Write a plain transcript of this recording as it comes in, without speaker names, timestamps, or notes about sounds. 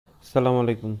আসসালামু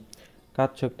আলাইকুম।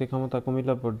 কাজ শক্তি ক্ষমতা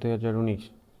কুমিল্লা বোর্ড 2019।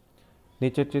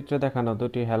 নিচের চিত্রে দেখানো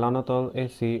দুটি হেলানো তল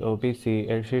এসি ও বিসি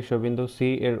এর শীর্ষবিন্দু সি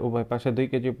এর উভয় পাশে 2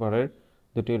 কেজি ভরের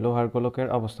দুটি লোহার গোলকের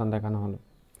অবস্থান দেখানো হলো।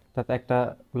 তাতে একটা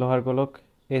লোহার গোলক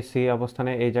এসি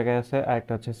অবস্থানে এই জায়গায় আছে, আর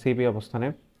একটা হচ্ছে সিবি অবস্থানে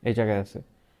এই জায়গায় আছে।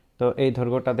 তো এই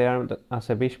দৈর্ঘ্যটা দেওয়া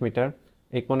আছে 20 মিটার,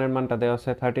 এই কোণের মানটা দেওয়া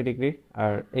আছে 30 ডিগ্রি,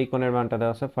 আর এই কোণের মানটা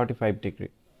দেওয়া আছে 45 ডিগ্রি।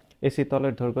 এসি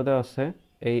তলের দৈর্ঘ্য দেওয়া আছে,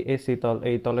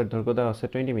 এই তলের দৈর্ঘ্য দেওয়া আছে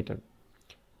 20 মিটার।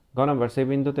 গ নম্বর, সি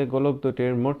বিন্দুতে গোলক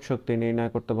দুটির মোট শক্তি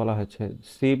নির্ণয় করতে বলা হয়েছে।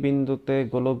 সি বিন্দুতে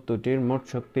গোলক দুটির মোট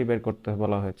শক্তি বের করতে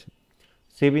বলা হয়েছে।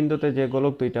 সি বিন্দুতে যে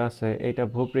গোলক দুইটা আছে এইটা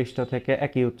ভূপৃষ্ঠ থেকে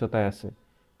একই উচ্চতায় আছে,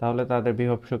 তাহলে তাদের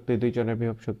বিভব শক্তি, দুইজনের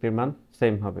বিভব শক্তির মান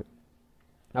সেম হবে।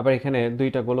 আবার এখানে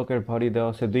দুইটা গোলকের ভরই দেওয়া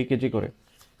আছে 2 কেজি করে,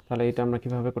 তাহলে এটা আমরা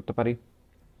কিভাবে করতে পারি?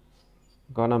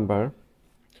 গ নাম্বার,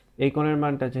 এই কোণের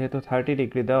মানটা যেহেতু 30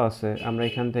 ডিগ্রি দেওয়া আছে, আমরা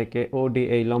এখান থেকে ওডি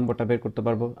এই লম্বটা বের করতে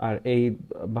পারবো, আর এই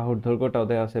বাহুর দৈর্ঘ্যটাও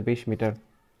দেওয়া আছে 20 মিটার।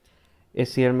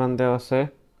 এসি এর মান দেওয়া আছে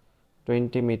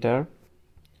 20 মিটার,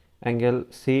 অ্যাঙ্গেল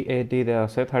সিএডি দেওয়া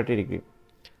আছে 30 ডিগ্রি।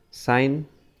 সাইন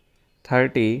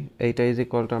 30 এইটা ইজ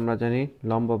ইকুয়াল টু আমরা জানি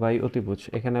লম্ব বাই অতিভুজ।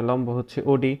 এখানে লম্ব হচ্ছে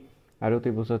ওডি আর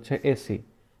অতিভুজ হচ্ছে এসি,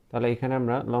 তাহলে এখানে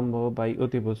আমরা লম্ব বাই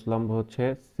অতিভুজ, লম্ব হচ্ছে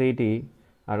সিডি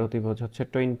আর অতিভুজ হচ্ছে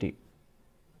 20,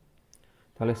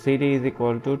 তাহলে CD is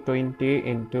equal to 20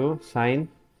 into sign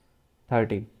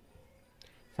 30।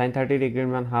 Sign 30 ডিগ্রির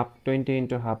মান হাফ, 20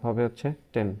 ইন্টু হাফ হবে হচ্ছে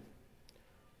 10।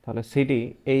 তাহলে সিডি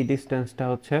এই ডিস্টেন্সটা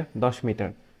হচ্ছে 10 মিটার।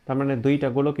 তার মানে দুইটা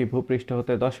গোলকই ভূপৃষ্ঠ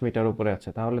হতে 10 মিটার উপরে আছে,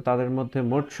 তাহলে তাদের মধ্যে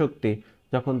মোট শক্তি,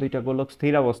 যখন দুইটা গোলক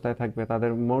স্থির অবস্থায় থাকবে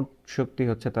তাদের মোট শক্তি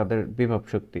হচ্ছে তাদের বিভব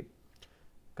শক্তি।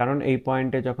 কারণ এই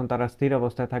পয়েন্টে যখন তারা স্থির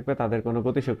অবস্থায় থাকবে তাদের কোনো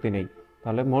গতিশক্তি নেই,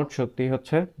 তাহলে মোট শক্তি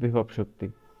হচ্ছে বিভব শক্তি।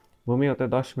 ভূমি হতে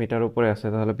 10 মিটার উপরে আছে,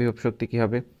 তাহলে বিভব শক্তি কি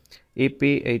হবে?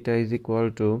 ইপি এইটা ইজ ইকুয়াল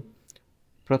টু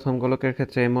প্রথম গোলকের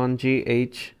ক্ষেত্রে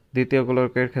m1GH, দ্বিতীয়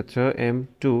গোলকের ক্ষেত্রে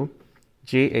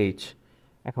m2GH।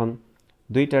 এখন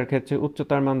দুইটার ক্ষেত্রে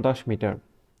উচ্চতার মান 10 মিটার,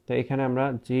 তো এখানে আমরা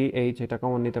GH এটা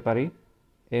কমন নিতে পারি,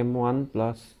 m1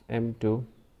 প্লাস m2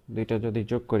 দুইটা যদি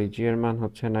যোগ করি, জি এর মান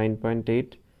হচ্ছে 9.8,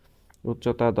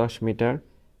 উচ্চতা 10 metre,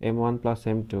 m1 plus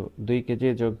m2 2 KG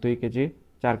যোগ 2 কেজি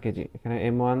 4 কেজি। এখানে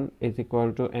m1 is equal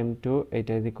to m2,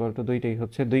 এইটা ইজ ইকুয়াল টু দুইটাই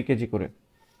হচ্ছে 2 কেজি করে।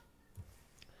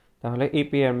 তাহলে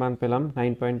ইপি এর মান পেলাম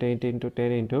 9.8 ইন্টু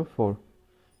 10 ইন্টু 4।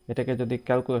 এটাকে যদি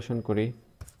ক্যালকুলেশন করি,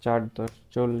 4 10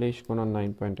 40 গুণন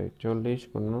 9.8, 40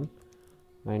 গুণন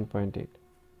 9.8,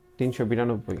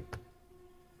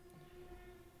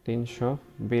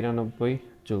 392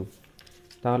 জুল।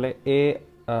 তাহলে এই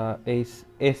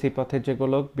এসি পথের যে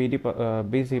গোলক,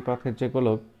 বিসি পথের যে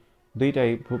গোলক,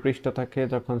 দুইটাই ভূপৃষ্ঠ থেকে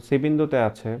যখন সি বিন্দুতে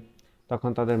আছে তখন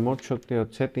তাদের মোট শক্তি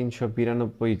হচ্ছে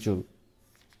 392 জুল।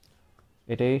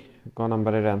 এটাই গ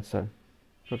নম্বরের অ্যান্সার।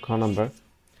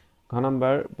 ঘ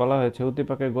নম্বর বলা হয়েছে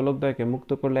উদ্দীপকের গোলকদ্বয়কে মুক্ত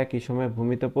করলে একই সময়ে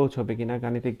ভূমিতে পৌঁছবে কিনা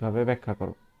গাণিতিকভাবে ব্যাখ্যা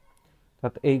করো।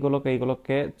 অর্থাৎ এই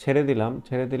গোলককে ছেড়ে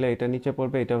দিলে এটা নিচে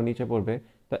পড়বে, এটাও নিচে পড়বে,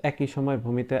 তো একই সময়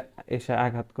ভূমিতে এসে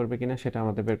আঘাত করবে কিনা সেটা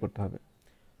আমাদের বের করতে হবে।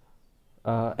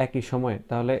 একই সময়,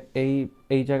 তাহলে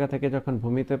এই জায়গা থেকে যখন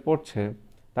ভূমিতে পড়ছে,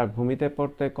 তার ভূমিতে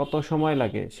পড়তে কত সময়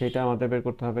লাগে সেটা আমাদের বের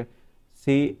করতে হবে।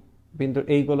 সি বিন্দু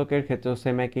এই গোলকের ক্ষেত্রেও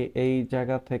সেম একই, এই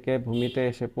জায়গা থেকে ভূমিতে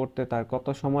এসে পড়তে তার কত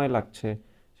সময় লাগছে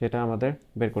সেটা আমাদের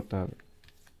বের করতে হবে।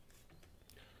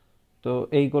 তো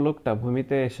এই গোলকটা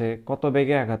ভূমিতে এসে কত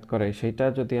বেগে আঘাত করে সেটা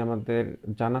যদি আমাদের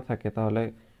জানা থাকে, তাহলে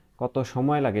কত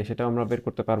সময় লাগে সেটা আমরা বের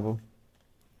করতে পারবো।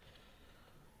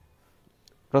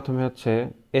 প্রথমে হচ্ছে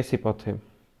এসি পথে,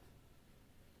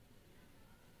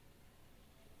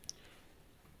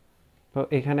 তো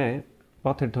এখানে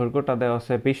পথের দৈর্ঘ্যটা দেওয়া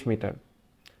আছে 20 মিটার।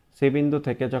 সে বিন্দু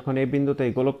থেকে যখন এই বিন্দুতে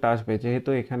এই গোলকটা আসবে, যেহেতু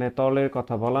এখানে তলের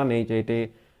কথা বলা নেই যে এটি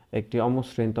একটি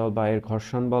অমসৃণ তল বা এর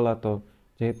ঘর্ষণ বলা, তো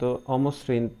যেহেতু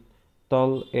অমসৃণ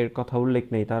তল এর কথা উল্লেখ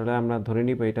নেই, তাহলে আমরা ধরে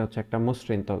নিব এটা হচ্ছে একটা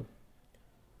মসৃণ তল।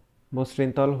 মসৃণ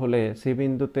তল হলে সি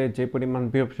বিন্দুতে যে পরিমাণ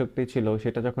বিভব শক্তি ছিল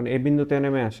সেটা যখন এই বিন্দুতে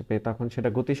নেমে আসবে তখন সেটা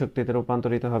গতিশক্তিতে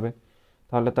রূপান্তরিত হবে।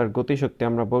 তাহলে তার গতিশক্তি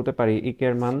আমরা বলতে পারি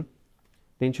ইকের মান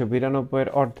 392 এর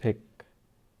অর্ধেক।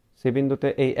 সি বিন্দুতে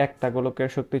এই একটা গোলকের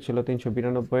শক্তি ছিল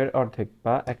 392 এর অর্ধেক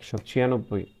বা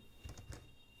 196।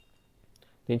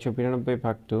 392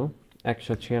 ভাগ 2,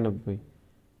 196,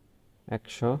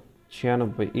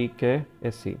 196 ইকে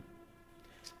এসি।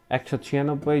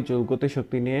 196 জুল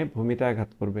গতিশক্তি নিয়ে ভূমিতে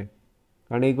আঘাত করবে,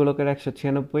 কারণ এই গোলকের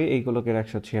 196, এই গোলকের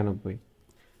 196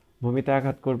 ভূমিতে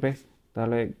আঘাত করবে।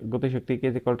 তাহলে গতিশক্তি কে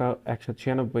ইকুয়ালটা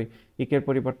 196, ইকের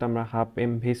পরিবর্তে আমরা হাফ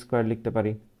এম ভি স্কোয়ার লিখতে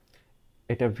পারি।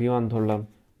 এটা ভি1 ধরলাম।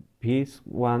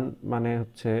 ভি1 মানে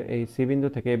হচ্ছে এই সি বিন্দু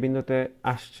থেকে এ বিন্দুতে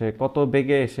আসছে, কত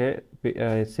বেগে এসে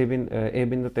এ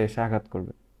বিন্দুতে এসে আঘাত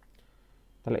করবে।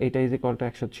 তাহলে এইটা is equal to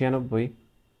 196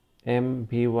 M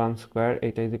V one square,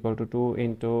 এইটা is equal to 2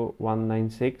 into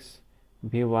 196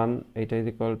 V one, এইটা is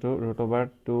equal to root over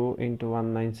 2 into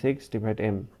 196 divide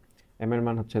M. M এর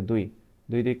মান হচ্ছে 2,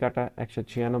 2 দিয়ে কাটা,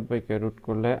 196কে রুট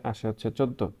করলে আসে হচ্ছে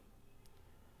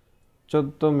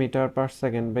 14 মিটার পার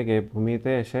সেকেন্ড বেগে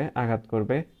ভূমিতে এসে আঘাত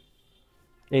করবে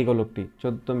এই গোলকটি।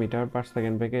 14 মিটার পার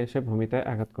সেকেন্ড বেগে এসে ভূমিতে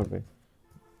আঘাত করবে।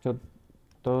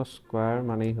 14 স্কোয়ার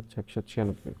মানেই হচ্ছে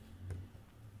 196।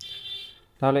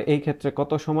 তাহলে এই ক্ষেত্রে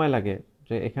কত সময় লাগে,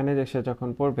 যে এখানে এসে যখন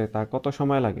পড়বে তার কত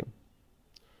সময় লাগে,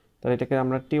 তাহলে এটাকে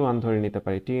আমরা T1 ধরে নিতে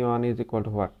পারি। T1 is equal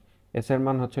to what, S এর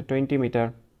মান হচ্ছে 20 মিটার,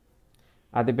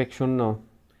 আদি বেগ 0,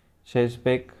 শেষ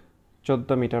বেগ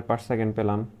 14 মিটার পার সেকেন্ড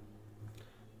পেলাম।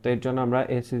 তো এর জন্য আমরা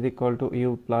S is equal to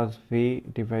you plus V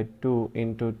divide 2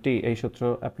 into T, এই সূত্র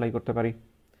অ্যাপ্লাই করতে পারি।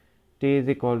 টি is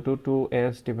equal to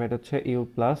 2s divide হচ্ছে you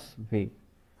plus V,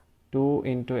 2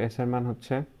 into S এর মান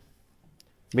হচ্ছে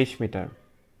 20 মিটার,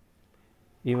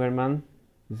 ইউ এর মান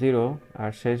 0,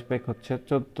 আর শেষ বেগ হচ্ছে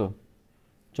 14।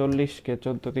 40কে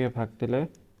 14 দিয়ে ভাগ দিলে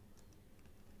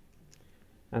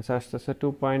অ্যান্সার আসতেছে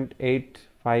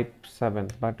 2.857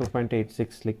 বা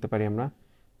 2.86 লিখতে পারি আমরা,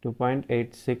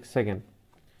 2.86 সেকেন্ড।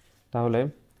 তাহলে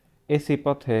এসি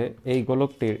পথে এই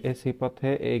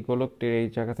গোলকটির এই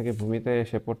জায়গা থেকে ভূমিতে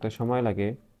এসে পড়তে সময় লাগে,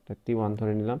 T1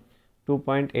 ধরে নিলাম,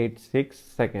 2.86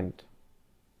 সেকেন্ড।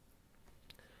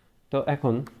 তো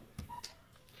এখন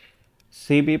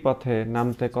সিবি পথে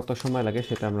নামতে কত সময় লাগে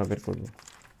সেটা আমরা বের করব।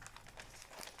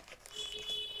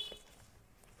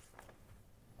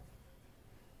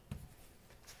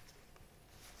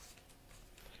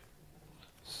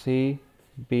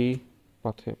 সিবি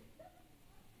পথে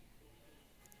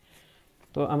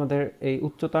তো আমাদের এই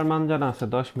উচ্চতার মান জানা আছে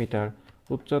 10 মিটার।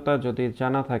 উচ্চতা যদি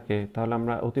জানা থাকে তাহলে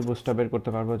আমরা অতিভুজটা বের করতে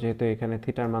পারবো, যেহেতু এখানে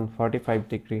থিটার মান 45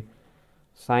 ডিগ্রি,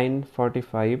 সাইন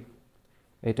 45,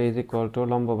 এটা ইজ ইকুয়াল টু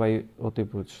লম্ব বাই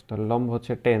অতিভুজ। তাহলে লম্ব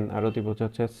হচ্ছে 10 আর অতিভুজ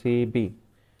হচ্ছে সিবি।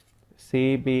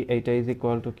 সিবি এইটা ইজ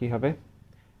ইকুয়াল টু কি হবে,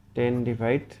 10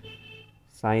 ডিভাইড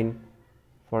সাইন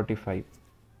 45,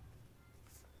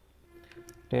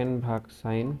 10 ভাগ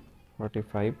সাইন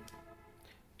 45,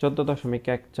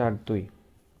 14.142,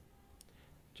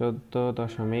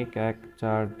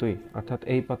 14.142, অর্থাৎ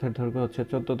এই পথের দৈর্ঘ্য হচ্ছে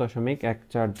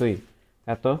 14.142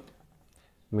 এত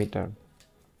মিটার।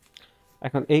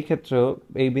 এখন এই ক্ষেত্রেও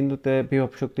এই বিন্দুতে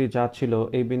বিভব শক্তি যা ছিল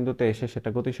এই বিন্দুতে এসে সেটা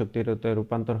গতিশক্তিতে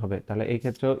রূপান্তর হবে। তাহলে এই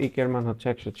ক্ষেত্রেও ইকের মান হচ্ছে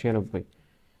 196,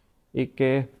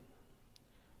 ইকে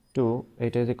 2,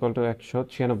 এটা ইজ ইকুয়াল টু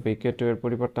 196, কে 2 এর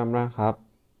পরিবর্তে আমরা হাফ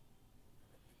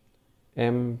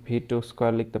এম ভি 2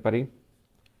 স্কোয়ার লিখতে পারি,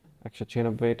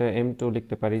 196 এটা m2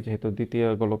 লিখতে পারি যেহেতু দ্বিতীয়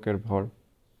গোলকের ভর,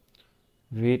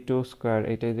 v2 স্কোয়ার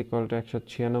এটা ইজ ইকুয়াল টু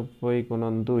 196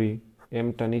 গুণন 2,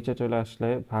 mটা নিচে চলে আসলে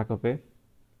ভাগ হবে,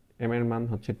 m এর মান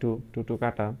হচ্ছে 2, 2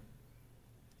 কাটা,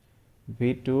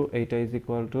 v2 এইটা is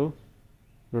equal to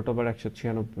root over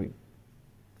 196,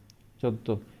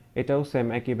 14, এটাও সেম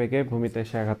একই বেগে ভূমিতে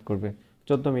এসে আঘাত করবে,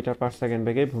 14 মিটার পার সেকেন্ড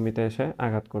বেগে ভূমিতে এসে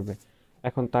আঘাত করবে।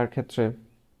 এখন তার ক্ষেত্রে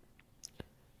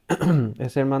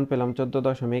এস এর মান পেলাম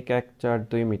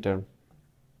 14.142 মিটার,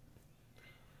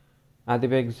 আদি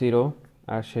বেগ 0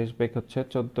 আর শেষ বেগ হচ্ছে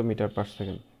 14 মিটার পার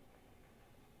সেকেন্ড।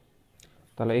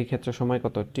 তাহলে এই ক্ষেত্রে সময়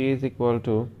কত, টি is equal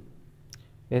to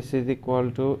S is equal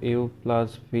to you plus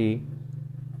V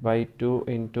by 2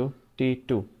 into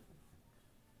টি2,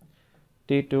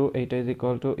 এইটা is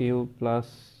equal to you plus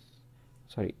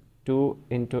 2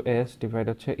 into S divide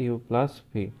হচ্ছে you plus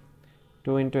V,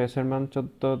 2 into S এর মান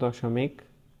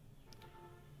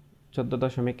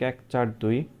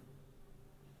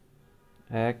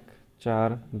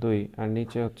 14.142, আর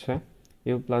নিচে হচ্ছে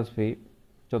ইউ প্লাস ভি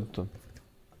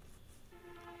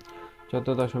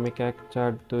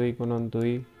 14.142 গুণন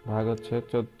 2 ভাগ হচ্ছে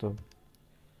 14,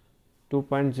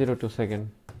 2.02 সেকেন্ড,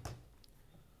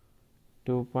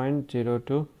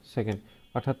 2.02 সেকেন্ড।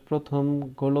 অর্থাৎ প্রথম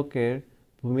গোলকের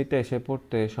ভূমিতে এসে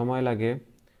পড়তে সময় লাগে,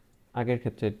 আগের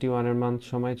ক্ষেত্রে T1 এর মান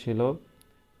সময় ছিল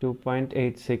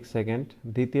 2.86 সেকেন্ড,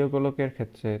 দ্বিতীয় গোলকের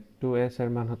ক্ষেত্রে 2s এর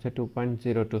মান হচ্ছে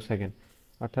 2.02 সেকেন্ড।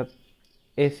 অর্থাৎ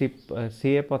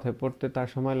সিএ পথে পড়তে তার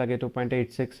সময় লাগে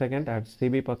 2.86 সেকেন্ড, আর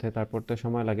সিবি পথে তার পড়তে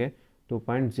সময় লাগে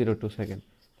 2.02 সেকেন্ড।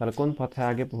 তাহলে কোন পথে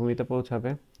আগে ভূমিতে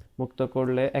পৌঁছাবে, মুক্ত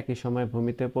করলে একই সময়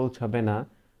ভূমিতে পৌঁছাবে না,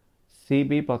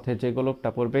 সিবি পথে যে গোলকটা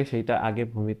পড়বে সেইটা আগে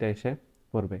ভূমিতে এসে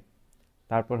পড়বে,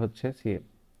 তারপর হচ্ছে সিএ।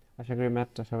 আশা করি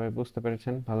ম্যাথটা সবাই বুঝতে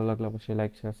পেরেছেন। ভালো লাগলে অবশ্যই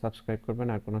লাইক শেয়ার সাবস্ক্রাইব করবেন,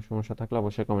 আর কোনো সমস্যা থাকলে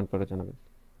অবশ্যই কমেন্ট করে জানাবেন।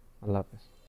 আল্লাহ হাফেজ।